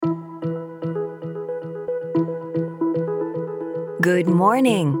Good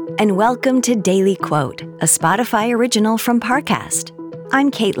morning, and welcome to Daily Quote, a Spotify original from Parcast. I'm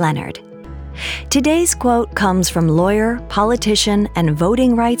Kate Leonard. Today's quote comes from lawyer, politician, and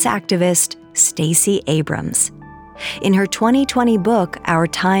voting rights activist Stacey Abrams. In her 2020 book, Our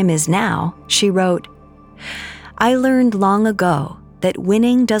Time Is Now, she wrote, "I learned long ago that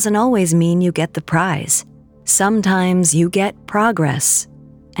winning doesn't always mean you get the prize. Sometimes you get progress,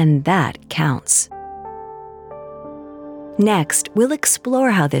 and that counts." Next, we'll explore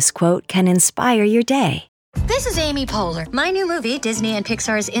how this quote can inspire your day. This is Amy Poehler. My new movie, Disney and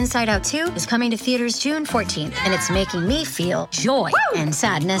Pixar's Inside Out 2, is coming to theaters June 14th, and it's making me feel joy and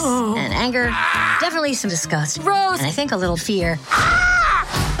sadness and anger, definitely some disgust, and I think a little fear.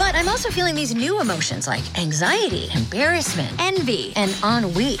 But I'm also feeling these new emotions like anxiety, embarrassment, envy, and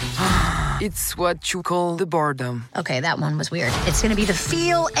ennui. It's what you call the boredom. Okay, that one was weird. It's gonna be the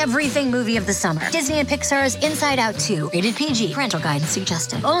feel everything movie of the summer. Disney and Pixar's Inside Out 2, rated PG, parental guidance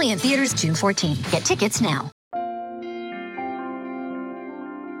suggested. Only in theaters June 14th. Get tickets now.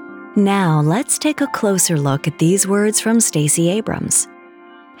 Now, let's take a closer look at these words from Stacey Abrams.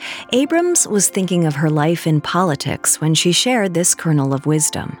 Abrams was thinking of her life in politics when she shared this kernel of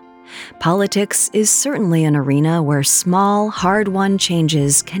wisdom. Politics is certainly an arena where small, hard-won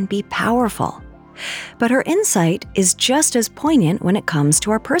changes can be powerful. But her insight is just as poignant when it comes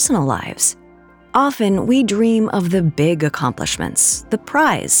to our personal lives. Often, we dream of the big accomplishments, the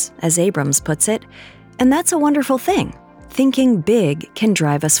prize, as Abrams puts it, and that's a wonderful thing. Thinking big can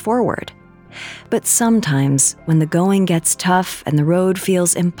drive us forward. But sometimes, when the going gets tough and the road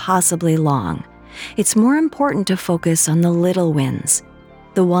feels impossibly long, it's more important to focus on the little wins,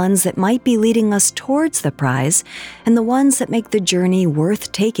 the ones that might be leading us towards the prize, and the ones that make the journey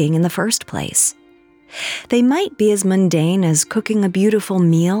worth taking in the first place. They might be as mundane as cooking a beautiful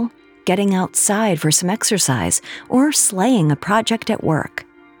meal, getting outside for some exercise, or slaying a project at work.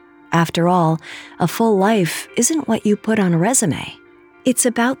 After all, a full life isn't what you put on a resume. It's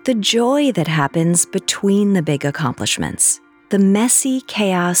about the joy that happens between the big accomplishments, the messy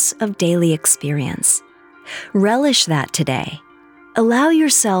chaos of daily experience. Relish that today. Allow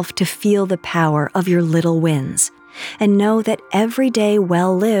yourself to feel the power of your little wins, and know that every day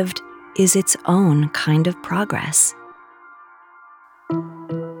well lived is its own kind of progress.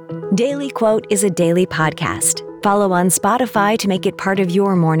 Daily Quote is a daily podcast. Follow on Spotify to make it part of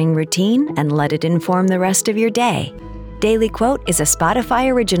your morning routine and let it inform the rest of your day. Daily Quote is a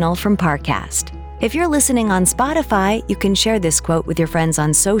Spotify original from Parcast. If you're listening on Spotify, you can share this quote with your friends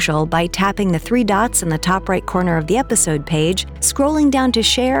on social by tapping the 3 dots in the top right corner of the episode page, scrolling down to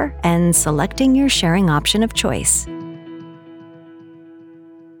share, and selecting your sharing option of choice.